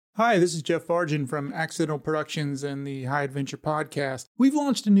Hi, this is Jeff Vargin from Accidental Productions and the High Adventure Podcast. We've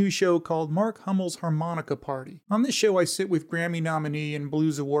launched a new show called Mark Hummel's Harmonica Party. On this show, I sit with Grammy nominee and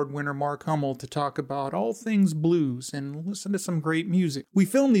Blues Award winner Mark Hummel to talk about all things blues and listen to some great music. We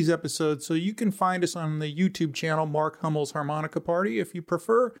film these episodes so you can find us on the YouTube channel Mark Hummel's Harmonica Party if you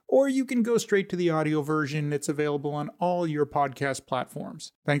prefer, or you can go straight to the audio version. It's available on all your podcast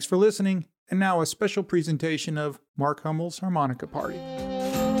platforms. Thanks for listening, and now a special presentation of Mark Hummel's Harmonica Party.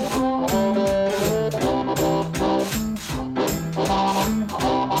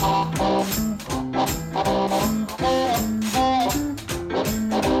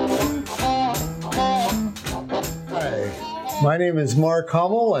 Hi, my name is Mark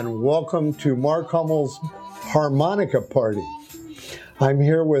Hummel, and welcome to Mark Hummel's Harmonica Party. I'm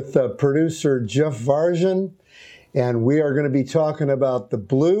here with producer Jeff Vargin, and we are going to be talking about the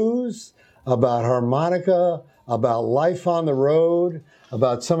blues, about harmonica, about life on the road,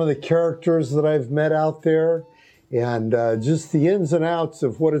 about some of the characters that I've met out there, and just the ins and outs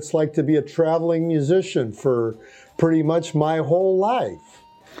of what it's like to be a traveling musician for pretty much my whole life.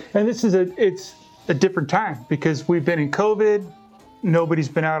 And this is it's a different time because we've been in COVID, nobody's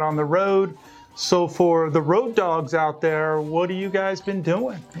been out on the road. So for the road dogs out there, what have you guys been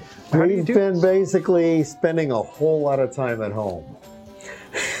doing? We've been basically spending a whole lot of time at home.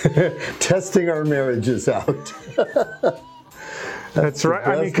 Testing our marriages out. That's right.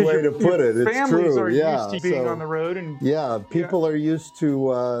 Best way to put it. It's families true. are used to being on the road, and people are used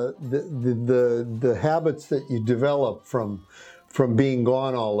to the habits that you develop from being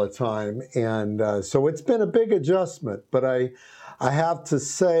gone all the time, and so it's been a big adjustment. But I have to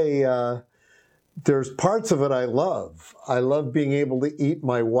say, there's parts of it I love. I love being able to eat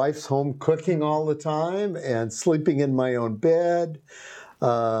my wife's home cooking all the time and sleeping in my own bed.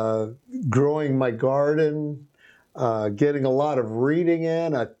 Growing my garden, getting a lot of reading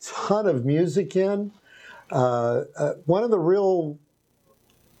in, a ton of music in. One of the real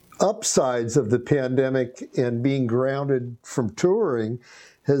upsides of the pandemic and being grounded from touring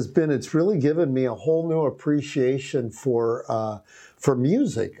has been it's really given me a whole new appreciation for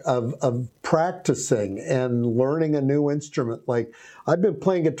music, of practicing and learning a new instrument. Like, I've been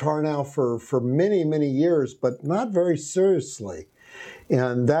playing guitar now for many, many years, but not very seriously.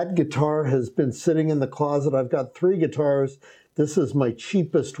 And that guitar has been sitting in the closet. I've got 3 guitars. This is my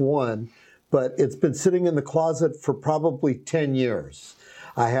cheapest one, but it's been sitting in the closet for probably 10 years.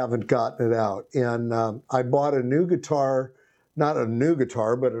 I haven't gotten it out. And I bought a new guitar, not a new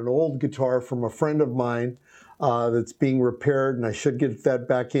guitar, but an old guitar from a friend of mine that's being repaired, and I should get that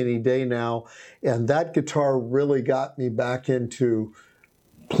back any day now. And that guitar really got me back into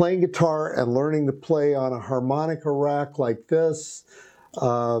playing guitar and learning to play on a harmonica rack like this.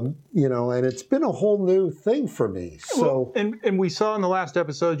 And it's been a whole new thing for me. So, well, and we saw in the last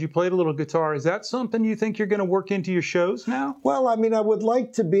episode you played a little guitar. Is that something you think you're going to work into your shows now? Well, I mean, I would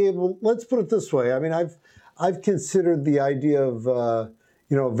like to be able. Let's put it this way. I mean, I've considered the idea of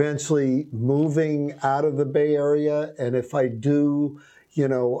eventually moving out of the Bay Area, and if I do,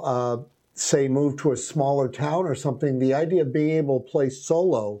 say move to a smaller town or something, the idea of being able to play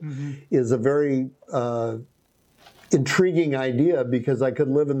solo is a very intriguing idea, because I could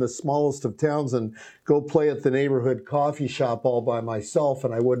live in the smallest of towns and go play at the neighborhood coffee shop all by myself,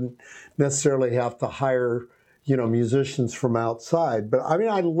 and I wouldn't necessarily have to hire, musicians from outside. But I mean,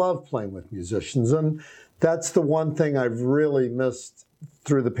 I love playing with musicians, and that's the one thing I've really missed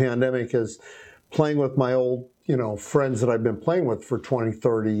through the pandemic is playing with my old, friends that I've been playing with for 20,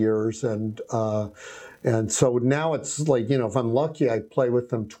 30 years. And so now it's like, if I'm lucky, I play with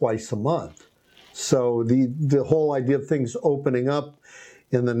them twice a month. So the whole idea of things opening up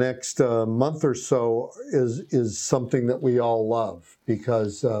in the next month or so is something that we all love,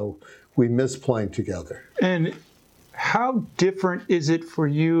 because we miss playing together. And how different is it for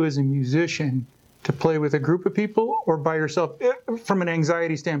you as a musician to play with a group of people or by yourself from an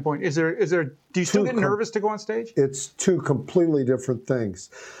anxiety standpoint? Do you still get nervous to go on stage? It's 2 completely different things.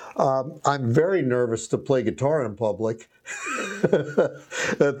 I'm very nervous to play guitar in public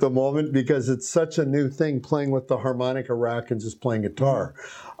at the moment, because it's such a new thing, playing with the harmonica rack and just playing guitar.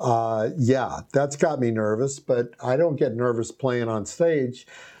 That's got me nervous, but I don't get nervous playing on stage.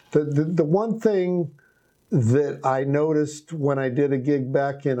 The one thing that I noticed when I did a gig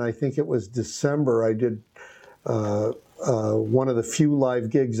back in, I think it was December, I did one of the few live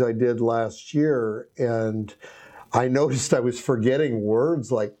gigs I did last year, and I noticed I was forgetting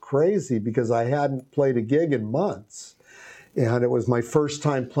words like crazy because I hadn't played a gig in months. And it was my first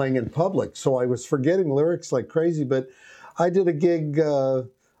time playing in public, so I was forgetting lyrics like crazy. But I did a gig,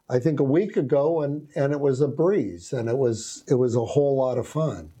 I think a week ago, and it was a breeze, and it was a whole lot of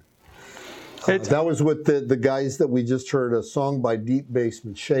fun. That was with the guys that we just heard a song by Deep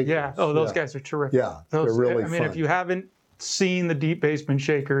Basement Shakers. Yeah. Oh, those guys are terrific. Yeah, they're really fun. If you haven't seen the Deep Basement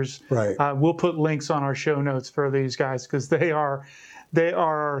Shakers, right. We'll put links on our show notes for these guys because they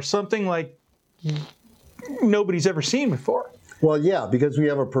are something like nobody's ever seen before. Well, yeah, because we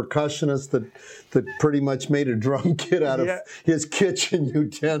have a percussionist that pretty much made a drum kit out of his kitchen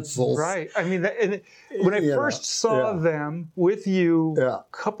utensils. Right. I mean, when I first saw them with you a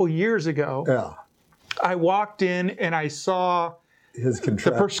couple years ago, I walked in and I saw his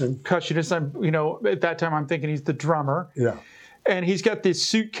contraption. The percussionist. At that time I'm thinking he's the drummer. Yeah. And he's got this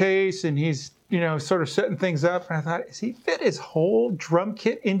suitcase and he's sort of setting things up. And I thought, has he fit his whole drum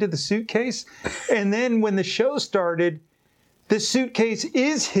kit into the suitcase? And then when the show started, the suitcase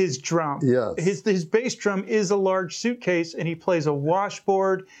is his drum. Yes. His bass drum is a large suitcase, and he plays a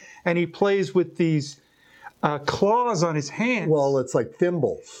washboard, and he plays with these claws on his hands. Well, it's like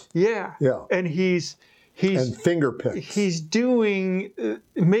thimbles. Yeah. Yeah. And he's and finger picks. He's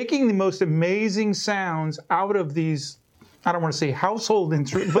making the most amazing sounds out of these. I don't want to say household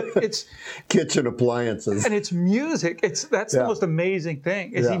instruments, but it's kitchen appliances, and it's music. That's the most amazing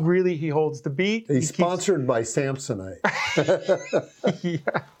thing. Is he holds the beat. He's sponsored by Samsonite. Yeah,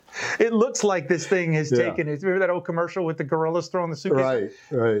 it looks like this thing has taken it. Remember that old commercial with the gorillas throwing the suitcase?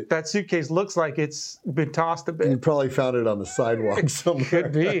 Right. That suitcase looks like it's been tossed a bit. You probably found it on the sidewalk somewhere.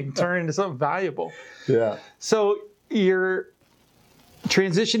 Could be turned into something valuable. Yeah. So you're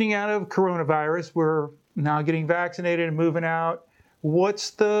transitioning out of coronavirus. We're now getting vaccinated and moving out.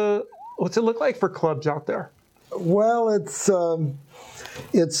 What's it look like for clubs out there? Well, it's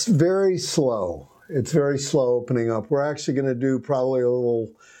very slow. It's very slow opening up. We're actually going to do probably a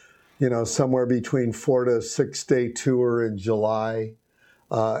little, somewhere between 4 to 6 day tour in July.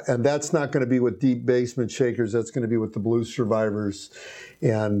 And that's not going to be with Deep Basement Shakers. That's going to be with the Blues Survivors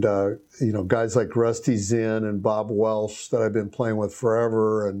and, guys like Rusty Zinn and Bob Welsh that I've been playing with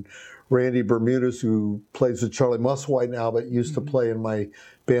forever, and Randy Bermudez, who plays with Charlie Musselwhite now, but used to play in my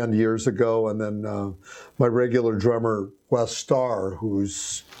band years ago, and then my regular drummer, Wes Starr,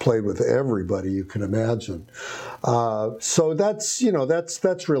 who's played with everybody you can imagine. So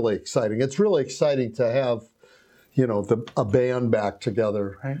that's really exciting. It's really exciting to have, a band back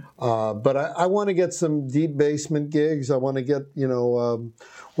together. Right. But I want to get some Deep Basement gigs. I want to get, we're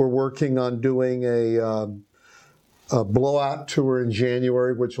working on doing a Blowout tour in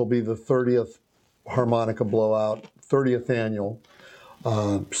January, which will be the 30th Harmonica Blowout, 30th annual.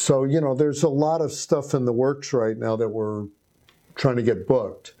 So, there's a lot of stuff in the works right now that we're trying to get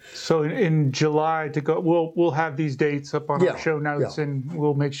booked. So in July to go, we'll have these dates up on our show notes, and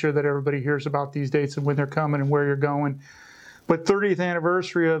we'll make sure that everybody hears about these dates and when they're coming and where you're going. But 30th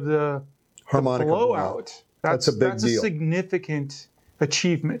anniversary of the Harmonica Blowout, that's a big deal. That's a significant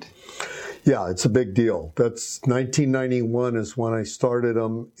achievement. Yeah, it's a big deal. That's 1991 is when I started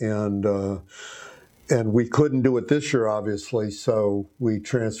them, and we couldn't do it this year, obviously, so we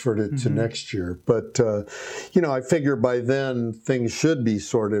transferred it to next year. But I figure by then things should be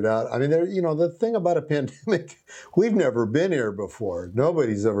sorted out. I mean, the thing about a pandemic, we've never been here before. No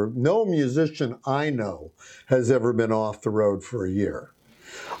musician I know has ever been off the road for a year.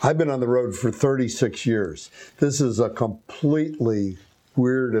 I've been on the road for 36 years. This is a completely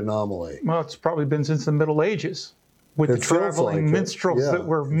weird anomaly. Well, it's probably been since the Middle Ages with the traveling minstrels that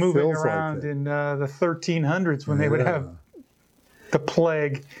were moving around in the 1300s when they would have the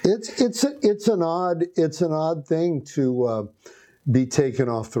plague. It's an odd thing to be taken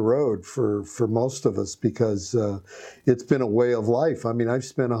off the road for most of us, because it's been a way of life. I mean, I've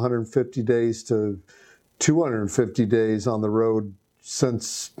spent 150 days to 250 days on the road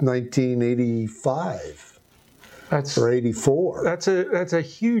since 1985. Or 84. That's a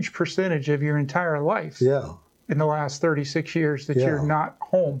huge percentage of your entire life. Yeah. In the last 36 years that you're not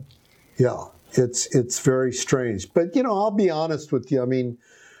home. Yeah, it's very strange. But I'll be honest with you. I mean,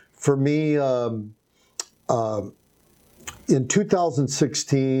 for me, in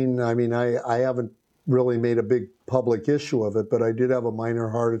 2016, I mean, I haven't really made a big public issue of it, but I did have a minor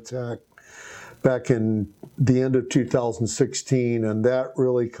heart attack back in the end of 2016, and that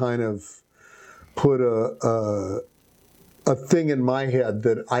really kind of put a thing in my head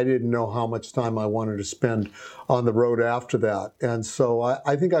that I didn't know how much time I wanted to spend on the road after that. And so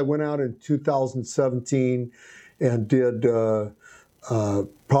I think I went out in 2017 and did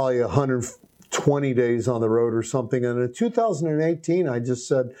probably 120 days on the road or something. And in 2018, I just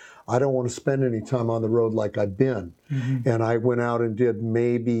said, I don't want to spend any time on the road like I've been. And I went out and did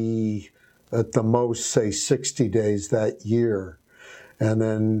maybe at the most, say, 60 days that year. And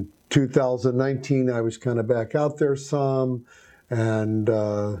then 2019, I was kind of back out there some, and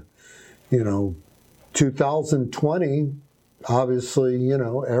 2020, obviously,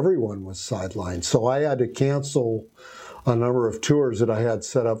 everyone was sidelined. So I had to cancel a number of tours that I had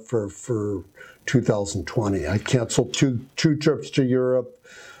set up for 2020. I canceled two trips to Europe,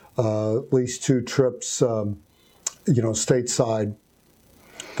 at least 2 trips, stateside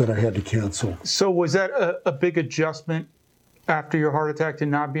that I had to cancel. So was that a big adjustment after your heart attack to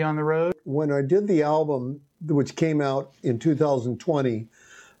not be on the road? When I did the album, which came out in 2020,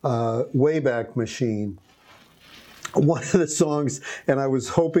 Wayback Machine, one of the songs, and I was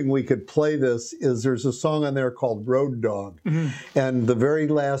hoping we could play this, is there's a song on there called Road Dog. Mm-hmm. And the very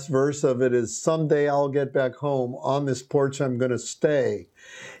last verse of it is, someday I'll get back home, on this porch I'm going to stay.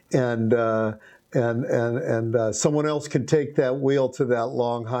 And someone else can take that wheel to that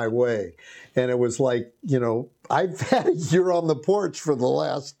long highway. And it was like, I've had a year on the porch for the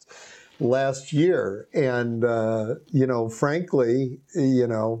last year. And, frankly,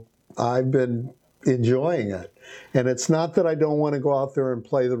 I've been enjoying it. And it's not that I don't want to go out there and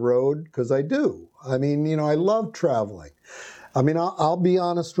play the road, because I do. I mean, I love traveling. I mean, I'll be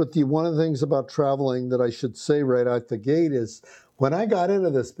honest with you. One of the things about traveling that I should say right out the gate is, when I got into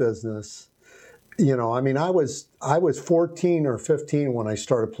this business, I was 14 or 15 when I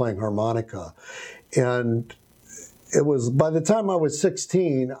started playing harmonica. And it was, by the time I was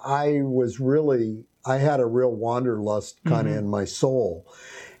 16, I had a real wanderlust kind of in my soul.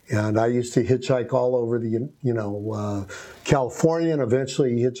 And I used to hitchhike all over the, California, and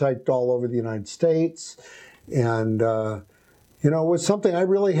eventually hitchhiked all over the United States. And, it was something, I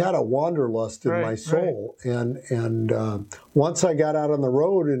really had a wanderlust in my soul. Right. And once I got out on the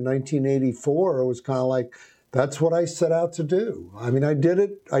road in 1984, it was kind of like, that's what I set out to do. I mean, I did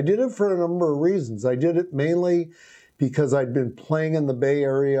it for a number of reasons. I did it mainly because I'd been playing in the Bay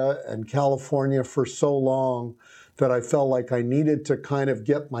Area and California for so long that I felt like I needed to kind of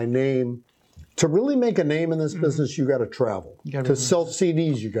get my name. To really make a name in this business, you got to travel. To sell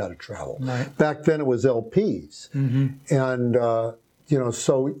CDs, you got to travel. Right. Back then, it was LPs. Mm-hmm. And,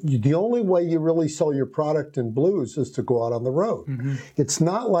 so the only way you really sell your product in blues is to go out on the road. Mm-hmm. It's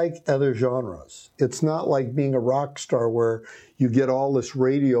not like other genres. It's not like being a rock star where you get all this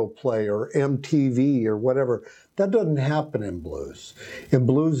radio play or MTV or whatever. That doesn't happen in blues. In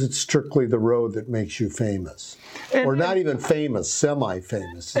blues, it's strictly the road that makes you famous. Or not even famous,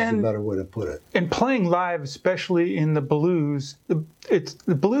 semi-famous is a better way to put it. And playing live, especially in the blues, the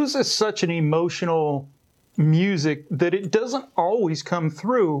blues is such an emotional music that it doesn't always come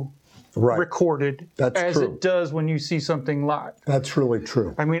through recorded as it does when you see something live. That's really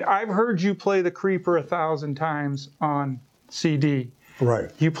true. I mean, I've heard you play The Creeper 1,000 times on CD. Right.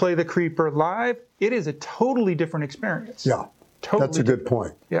 You play The Creeper live, it is a totally different experience. Yeah. Totally that's a good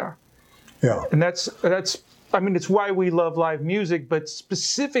point. Yeah. Yeah. And that's I mean, it's why we love live music, but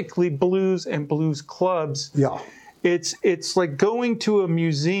specifically blues and blues clubs. Yeah. It's like going to a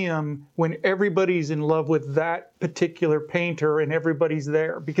museum when everybody's in love with that particular painter and everybody's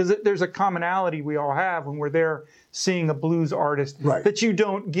there, because there's a commonality we all have when we're there seeing a blues artist that you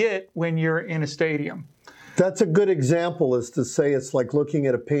don't get when you're in a stadium. That's a good example, is to say it's like looking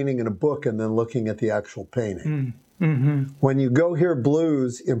at a painting in a book and then looking at the actual painting. Mm-hmm. When you go hear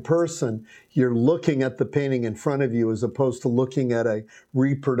blues in person, you're looking at the painting in front of you as opposed to looking at a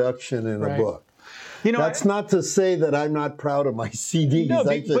reproduction in a book. That's not to say that I'm not proud of my CDs. No,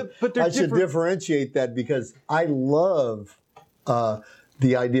 I should differentiate that, because I love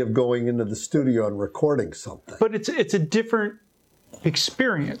the idea of going into the studio and recording something. But it's a different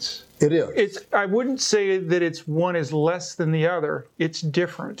experience. It is. I wouldn't say that it's one is less than the other. It's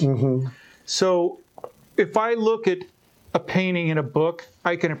different. Mm-hmm. So if I look at a painting in a book,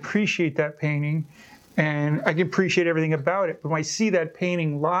 I can appreciate that painting and I can appreciate everything about it. But when I see that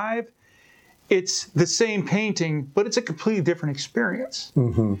painting live, it's the same painting, but it's a completely different experience.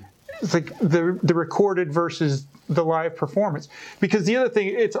 Mm-hmm. It's like the recorded versus the live performance. Because the other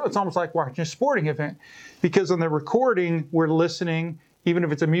thing, it's almost like watching a sporting event. Because on the recording, we're listening. Even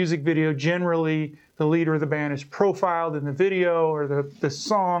if it's a music video, generally the leader of the band is profiled in the video or the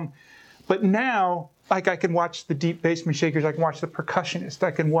song. But now, like, I can watch the deep basement shakers, I can watch the percussionist,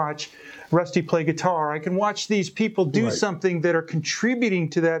 I can watch Rusty play guitar, I can watch these people do something that are contributing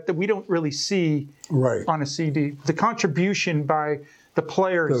to that we don't really see on a CD. The contribution by the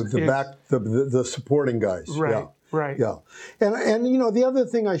players, the supporting guys, Right. Yeah. And the other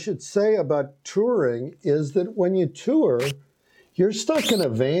thing I should say about touring is that when you tour, you're stuck in a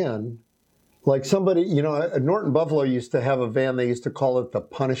van. Like somebody, Norton Buffalo used to have a van, they used to call it the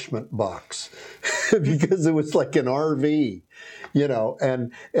punishment box because it was like an RV,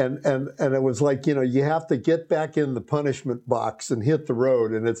 and it was like, you have to get back in the punishment box and hit the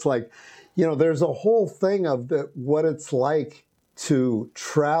road. And it's like, there's a whole thing of what it's like to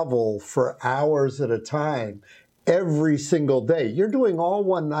travel for hours at a time every single day. You're doing all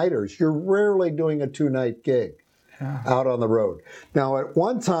one-nighters. You're rarely doing a two-night gig out on the road. Now, at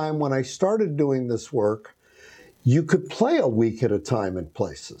one time when I started doing this work, you could play a week at a time in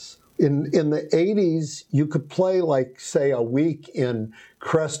places. In the 80s, you could play, like, say, a week in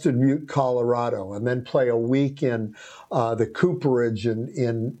Crested Butte, Colorado, and then play a week in the Cooperage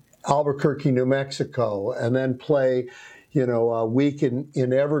in Albuquerque, New Mexico, and then play, a week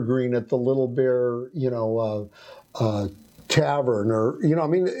in Evergreen at the Little Bear, tavern, or, you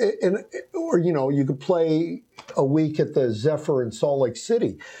could play a week at the Zephyr in Salt Lake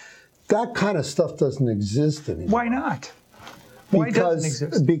City. That kind of stuff doesn't exist anymore. Why not? Why doesn't it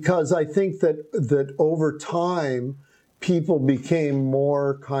exist? Because I think that over time, people became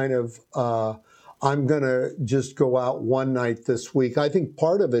more kind of, I'm going to just go out one night this week. I think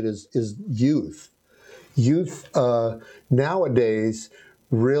part of it is youth. Youth nowadays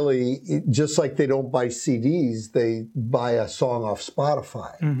really, just like they don't buy CDs, they buy a song off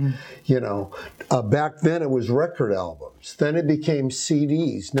Spotify. Back then it was record albums. Then it became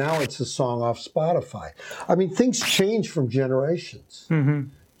CDs. Now it's a song off Spotify. I mean, things change from generations.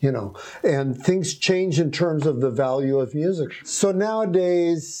 And things change in terms of the value of music. So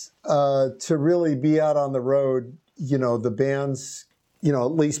nowadays, to really be out on the road, the bands, at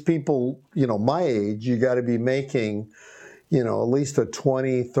least people, my age, you got to be making, at least a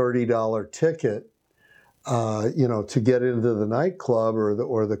 $20, $30 ticket, to get into the nightclub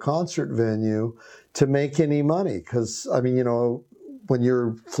or the concert venue to make any money. Because, when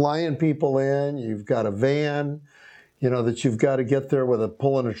you're flying people in, you've got a van, that you've got to get there with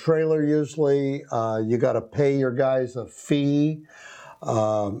pulling a trailer usually. You got to pay your guys a fee.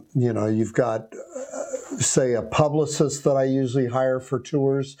 You've got, say, a publicist that I usually hire for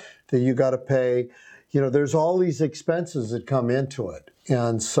tours that you got to pay. There's all these expenses that come into it.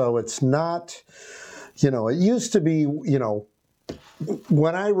 And so it's not, it used to be,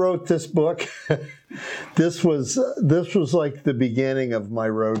 when I wrote this book, this was like the beginning of my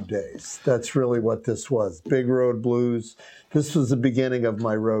road days. That's really what this was. Big Road Blues. This was the beginning of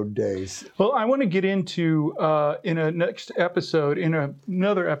my road days. Well, I want to get into, in a next episode, in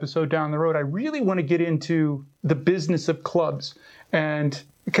another episode down the road, I really want to get into the business of clubs. And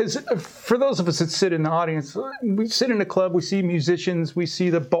because for those of us that sit in the audience, we sit in a club, we see musicians, we see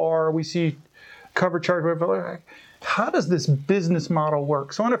the bar, we see cover chart, whatever. How does this business model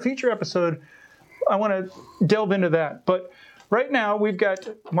work? So on a future episode, I want to delve into that. But right now, we've got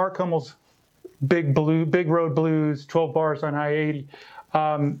Mark Hummel's Big Road Blues, 12 Bars on I-80.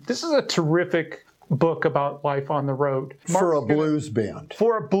 This is a terrific book about life on the road. For a blues band.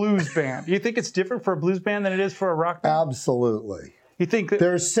 For a blues band. You think it's different for a blues band than it is for a rock band? Absolutely. You think that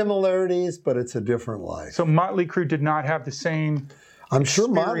there's similarities, but it's a different life. So Motley Crue did not have the same I'm sure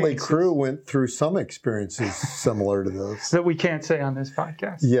Motley Crue went through some experiences similar to those that we can't say on this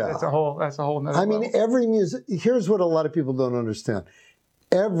podcast. Yeah, that's a whole nother level. Every music. Here's what a lot of people don't understand: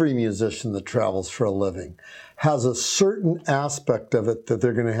 every musician that travels for a living has a certain aspect of it that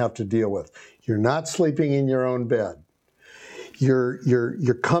they're going to have to deal with. You're not sleeping in your own bed.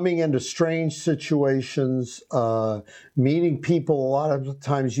 You're coming into strange situations, meeting people a lot of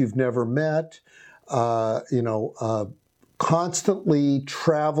times you've never met. Constantly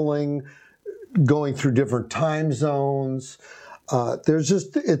traveling, going through different time zones.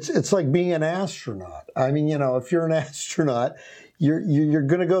 It's like being an astronaut. If you're an astronaut, you're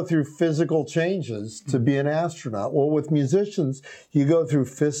going to go through physical changes to be an astronaut. Well, with musicians, you go through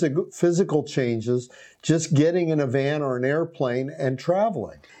physical changes just getting in a van or an airplane and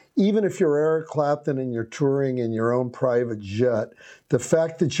traveling. Even if you're Eric Clapton and you're touring in your own private jet, the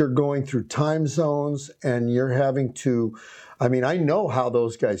fact that you're going through time zones and you're having to, I know how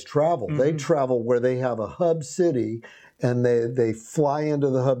those guys travel. Mm-hmm. They travel where they have a hub city and they fly into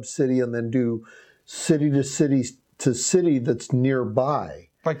the hub city and then do city to city that's nearby.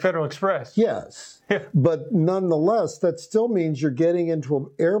 Like Federal Express. Yes. Yeah. But nonetheless, that still means you're getting into an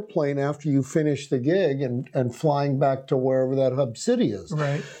airplane after you finish the gig and flying back to wherever that hub city is.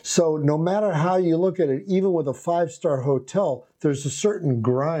 Right. So no matter how you look at it, even with a 5-star hotel, there's a certain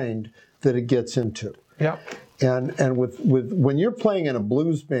grind that it gets into. Yeah. And with when you're playing in a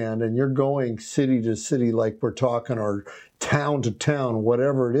blues band and you're going city to city like we're talking, or town to town,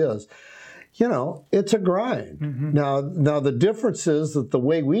 whatever it is, it's a grind. Mm-hmm. Now the difference is that the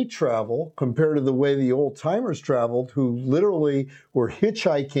way we travel compared to the way the old timers traveled, who literally were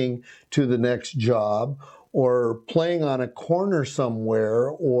hitchhiking to the next job or playing on a corner somewhere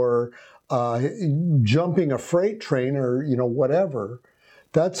or jumping a freight train or whatever,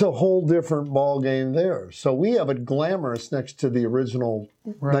 that's a whole different ball game there. So we have it glamorous next to the original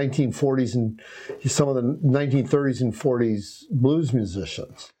 1940s and some of the 1930s and 40s blues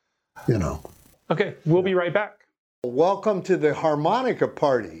musicians, you know. Okay, we'll be right back. Welcome to the harmonica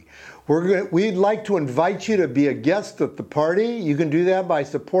party. We'd like to invite you to be a guest at the party. You can do that by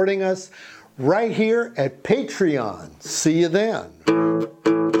supporting us right here at Patreon. See you then.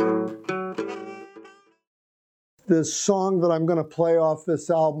 This song that I'm going to play off this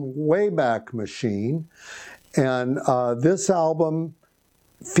album, Wayback Machine, and this album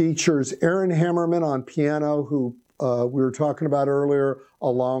features Aaron Hammerman on piano, who we were talking about earlier,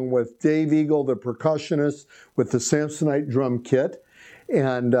 along with Dave Eagle, the percussionist, with the Samsonite drum kit.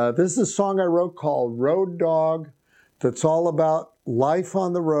 And this is a song I wrote called Road Dog, that's all about life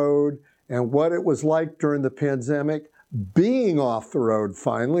on the road and what it was like during the pandemic, being off the road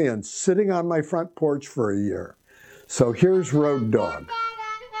finally and sitting on my front porch for a year. So here's Road Dog.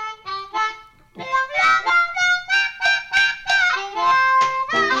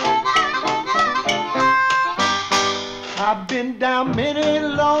 I've been down many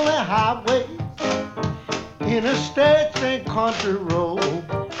lonely highways, interstates and country roads.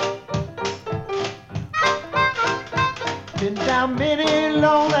 Been down many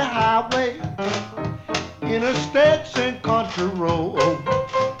lonely highways, interstates and country roads.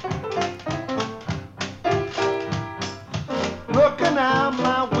 Looking out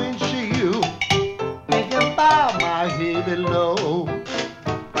my windshield, thinking about my heavy load.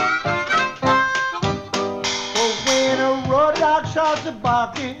 But when a road dog starts a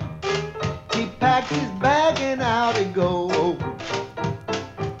barking, he packs his bag and out he goes.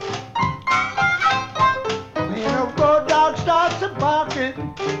 When a road dog starts a barking,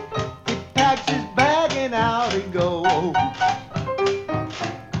 he packs his bag and out he goes.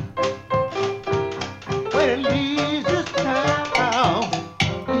 When he leaves this town,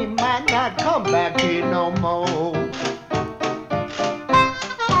 he might not come back here no more.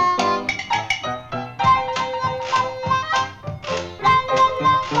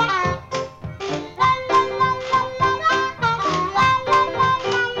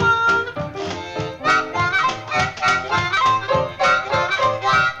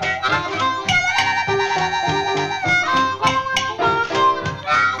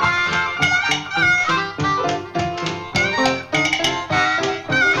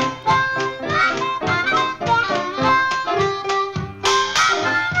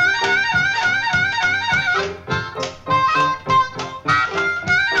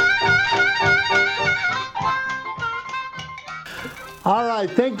 All right,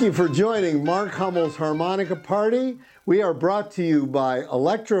 thank you for joining Mark Hummel's Harmonica Party. We are brought to you by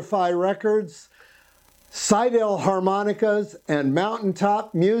Electrify Records, Seidel Harmonicas, and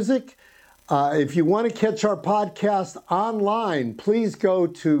Mountaintop Music. If you want to catch our podcast online, please go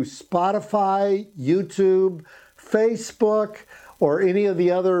to Spotify, YouTube, Facebook, or any of the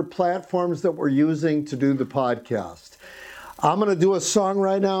other platforms that we're using to do the podcast. I'm going to do a song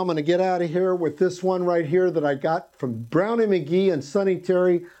right now. I'm going to get out of here with this one right here that I got from Brownie McGhee and Sonny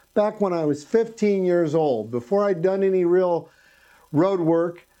Terry back when I was 15 years old, before I'd done any real road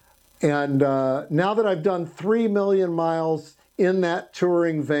work. And now that I've done 3 million miles in that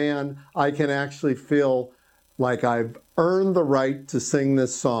touring van, I can actually feel like I've earned the right to sing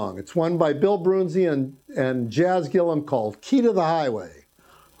this song. It's one by Bill Brunzi and Jazz Gillum called Key to the Highway.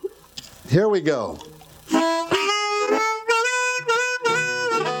 Here we go.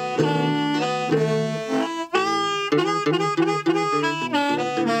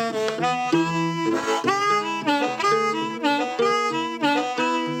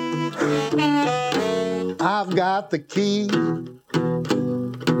 I've got the key to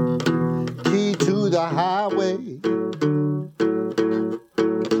the highway.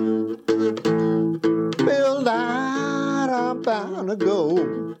 Bill died, I'm bound to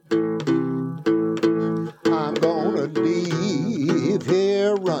go. I'm gonna leave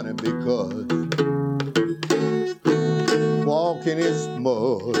here running because walking is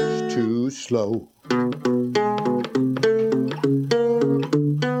much too slow.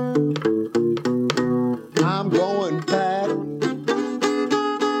 I'm going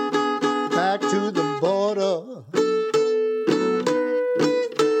back to the border,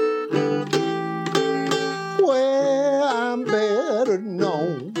 where I'm better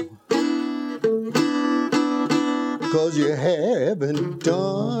known, 'cause you haven't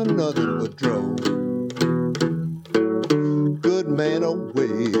done nothing but drove good man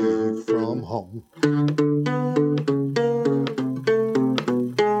away from home.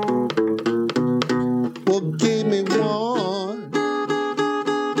 Well, give me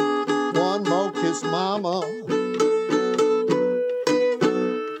one more kiss, mama.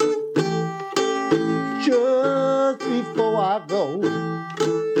 just before I go.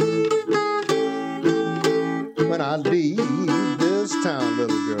 When I leave this town,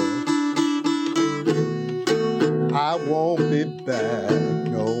 little girl, I won't be back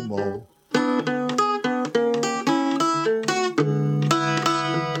no more.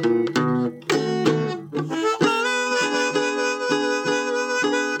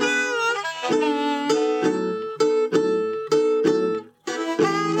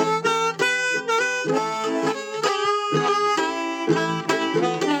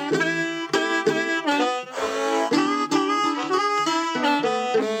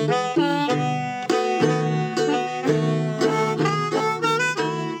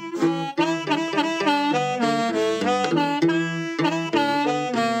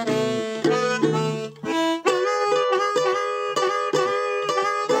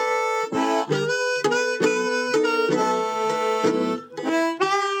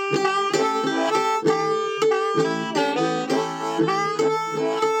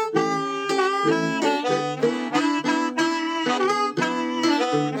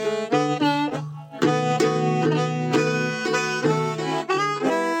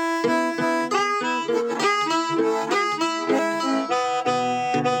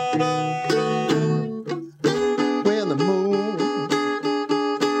 When the moon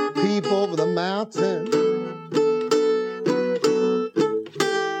peep over the mountain,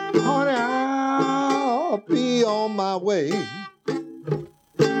 honey, I'll be on my way.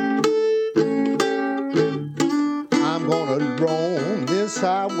 I'm gonna roam this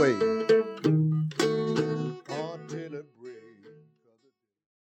highway